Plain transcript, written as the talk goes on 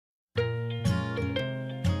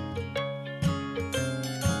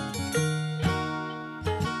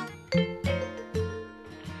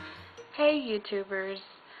YouTubers.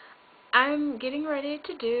 I'm getting ready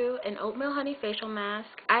to do an oatmeal honey facial mask.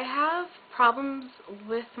 I have problems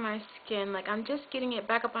with my skin. Like, I'm just getting it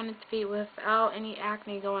back up on its feet without any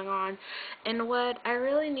acne going on. And what I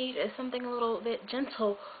really need is something a little bit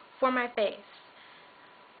gentle for my face.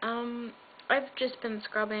 I've just been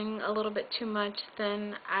scrubbing a little bit too much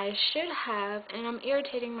than I should have, and I'm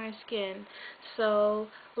irritating my skin. So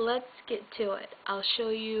let's get to it. I'll show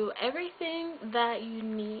you everything that you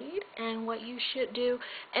need and what you should do,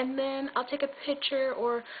 and then I'll take a picture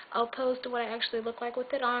or I'll post what I actually look like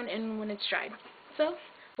with it on and when it's dried. So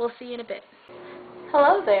we'll see you in a bit.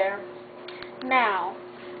 Hello there. Now,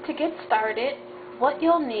 to get started, what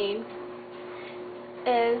you'll need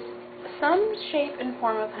is some shape and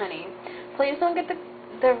form of honey. Please don't get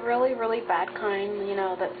the really, really bad kind, you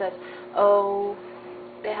know, that says, oh,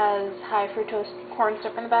 it has high fructose corn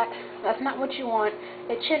syrup in the back. That's not what you want.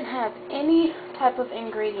 It shouldn't have any type of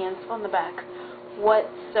ingredients on the back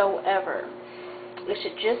whatsoever. It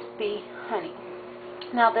should just be honey.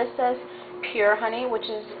 Now this says pure honey, which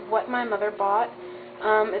is what my mother bought.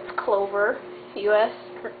 It's Clover, U.S.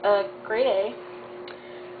 grade A.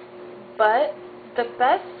 But the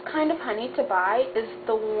best kind of honey to buy is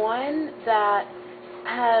the one that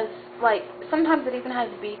has, like, sometimes it even has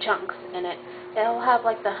bee chunks in it. It'll have,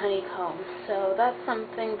 like, the honeycomb. So that's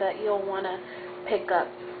something that you'll want to pick up.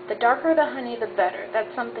 The darker the honey, the better.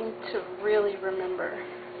 That's something to really remember.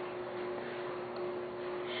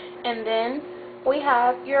 And then we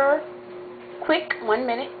have your quick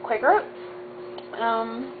 1-minute Quaker Oats.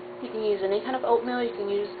 You can use any kind of oatmeal. You can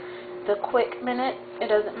use the quick minute. It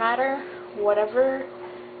doesn't matter. Whatever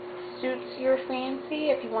suits your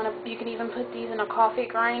fancy. If you want to, you can even put these in a coffee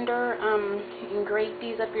grinder. You can grate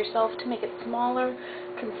these up yourself to make it smaller.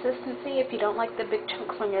 Consistency, if you don't like the big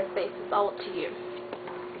chunks on your face, it's all up to you.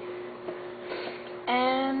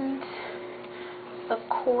 And of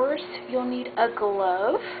course, you'll need a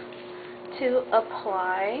glove to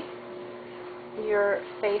apply your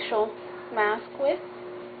facial mask with.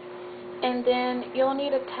 And then you'll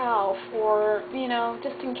need a towel for, you know,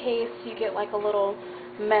 just in case you get like a little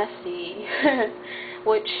messy,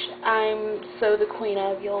 which I'm so the queen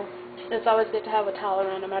of. It's always good to have a towel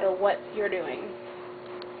around no matter what you're doing.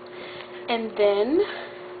 And then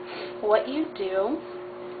what you do,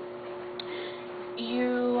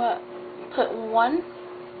 you put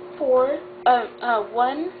 1/4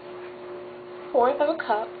 of a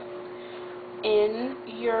cup in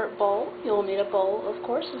your bowl. You'll need a bowl, of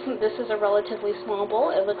course. This is a relatively small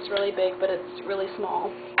bowl. It looks really big, but it's really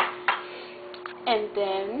small. And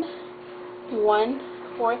then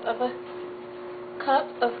 1/4 of a cup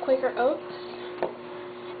of Quaker Oats,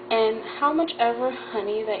 and how much ever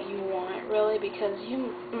honey that you want, really, because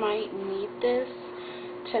you might need this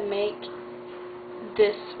to make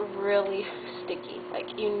this really sticky. Like,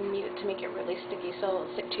 you need it to make it really sticky so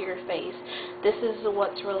it'll stick to your face. This is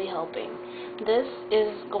what's really helping. This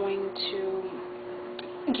is going to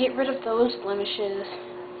get rid of those blemishes,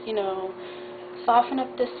 you know, soften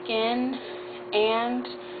up the skin, and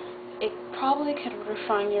it probably could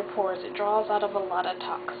refine your pores. It draws out of a lot of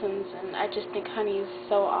toxins, and I just think honey is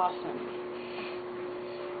so awesome.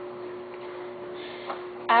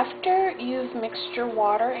 After you've mixed your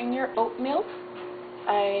water and your oatmeal,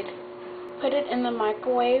 I'd put it in the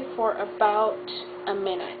microwave for about a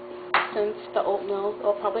minute. Since the oatmeal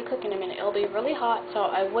will probably cook in a minute, it'll be really hot, so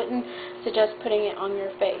I wouldn't suggest putting it on your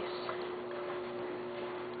face.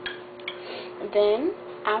 Then,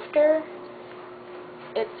 after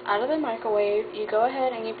it's out of the microwave, you go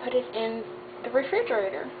ahead and you put it in the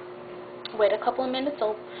refrigerator. Wait a couple of minutes.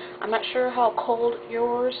 I'm not sure how cold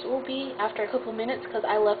yours will be after a couple of minutes, because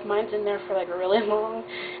I left mine in there for like really long,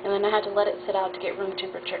 and then I had to let it sit out to get room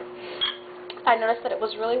temperature. I noticed that it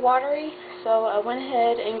was really watery, so I went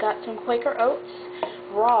ahead and got some Quaker Oats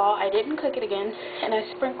raw. I didn't cook it again, and I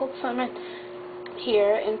sprinkled some in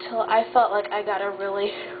here until I felt like I got a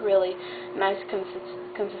really, really nice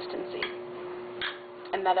consistency,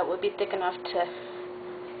 and that it would be thick enough to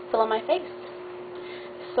fill in my face.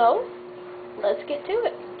 So let's get to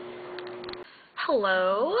it.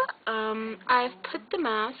 Hello. I've put the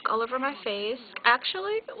mask all over my face.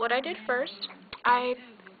 Actually, what I did first, I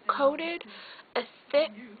coated a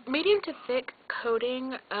medium to thick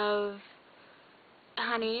coating of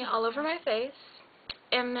honey all over my face,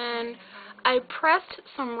 and then I pressed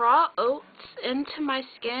some raw oats into my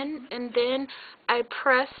skin, and then I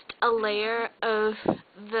pressed a layer of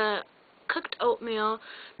the cooked oatmeal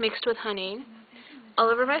mixed with honey all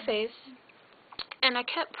over my face, and I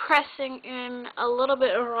kept pressing in a little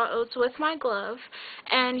bit of raw oats with my glove,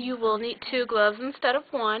 and you will need 2 gloves instead of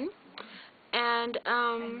 1. And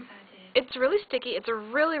It's really sticky, it's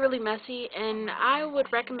really, really messy, and I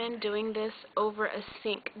would recommend doing this over a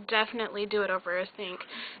sink. Definitely do it over a sink,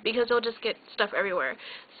 because you'll just get stuff everywhere.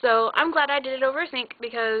 So I'm glad I did it over a sink,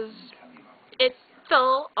 because it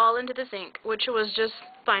fell all into the sink, which was just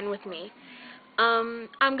fine with me. I'm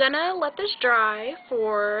gonna let this dry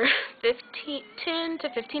for 10 to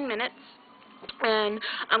 15 minutes, and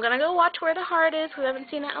I'm gonna go watch Where the Heart is, because I haven't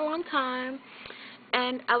seen it in a long time.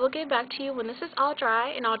 And I will get back to you when this is all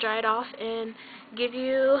dry, and I'll dry it off and give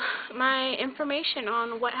you my information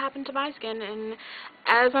on what happened to my skin. And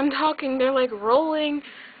as I'm talking, they're like rolling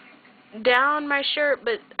down my shirt,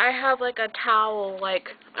 but I have like a towel like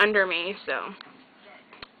under me,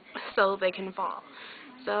 so they can fall.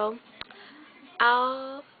 So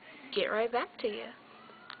I'll get right back to you.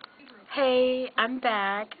 Hey, I'm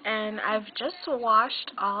back, and I've just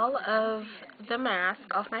washed all of the mask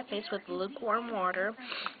off my face with lukewarm water.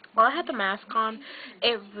 While I had the mask on,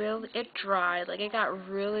 it dried. Like, it got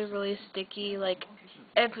really, really sticky. Like,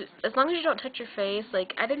 as long as you don't touch your face,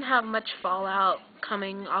 like, I didn't have much fallout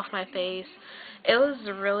coming off my face. It was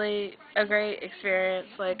really a great experience.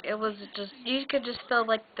 Like, it was just, you could just feel,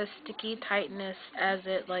 like, the sticky tightness as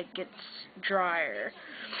it, like, gets drier.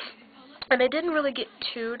 And it didn't really get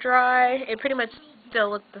too dry. It pretty much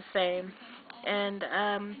still looked the same. And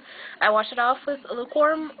I washed it off with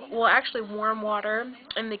lukewarm, well, actually warm water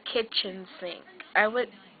in the kitchen sink. I would,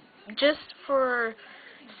 just for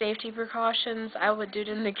safety precautions, I would do it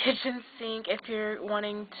in the kitchen sink if you're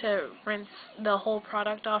wanting to rinse the whole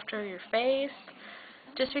product off to your face.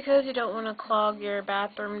 Just because you don't want to clog your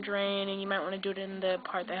bathroom drain, and you might want to do it in the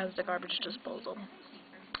part that has the garbage disposal.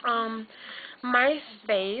 My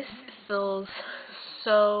face feels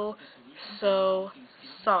so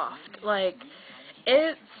soft. Like,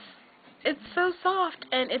 it's so soft,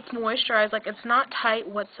 and it's moisturized. Like, it's not tight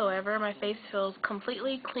whatsoever. My face feels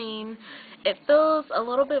completely clean. It feels a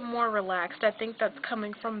little bit more relaxed. I think that's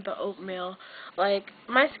coming from the oatmeal. Like,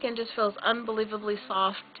 my skin just feels unbelievably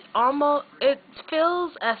soft. Almost, it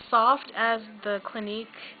feels as soft as the Clinique.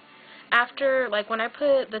 After, like, when I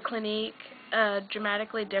put the Clinique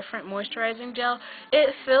dramatically different moisturizing gel,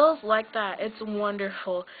 it feels like that. It's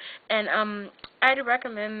wonderful. And I'd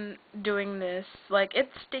recommend doing this. Like,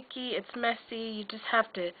 it's sticky, it's messy, you just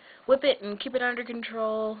have to whip it and keep it under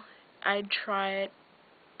control. I'd try it.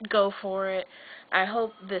 Go for it. I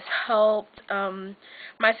hope this helped.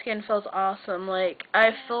 My skin feels awesome. Like, I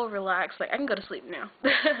feel relaxed. Like, I can go to sleep now.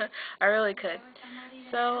 I really could.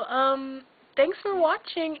 So, thanks for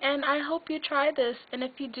watching, and I hope you try this. And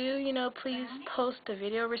if you do, please post a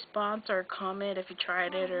video response or a comment if you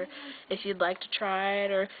tried it, or if you'd like to try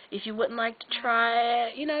it, or if you wouldn't like to try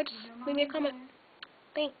it. Just leave me a comment.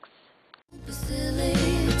 Thanks.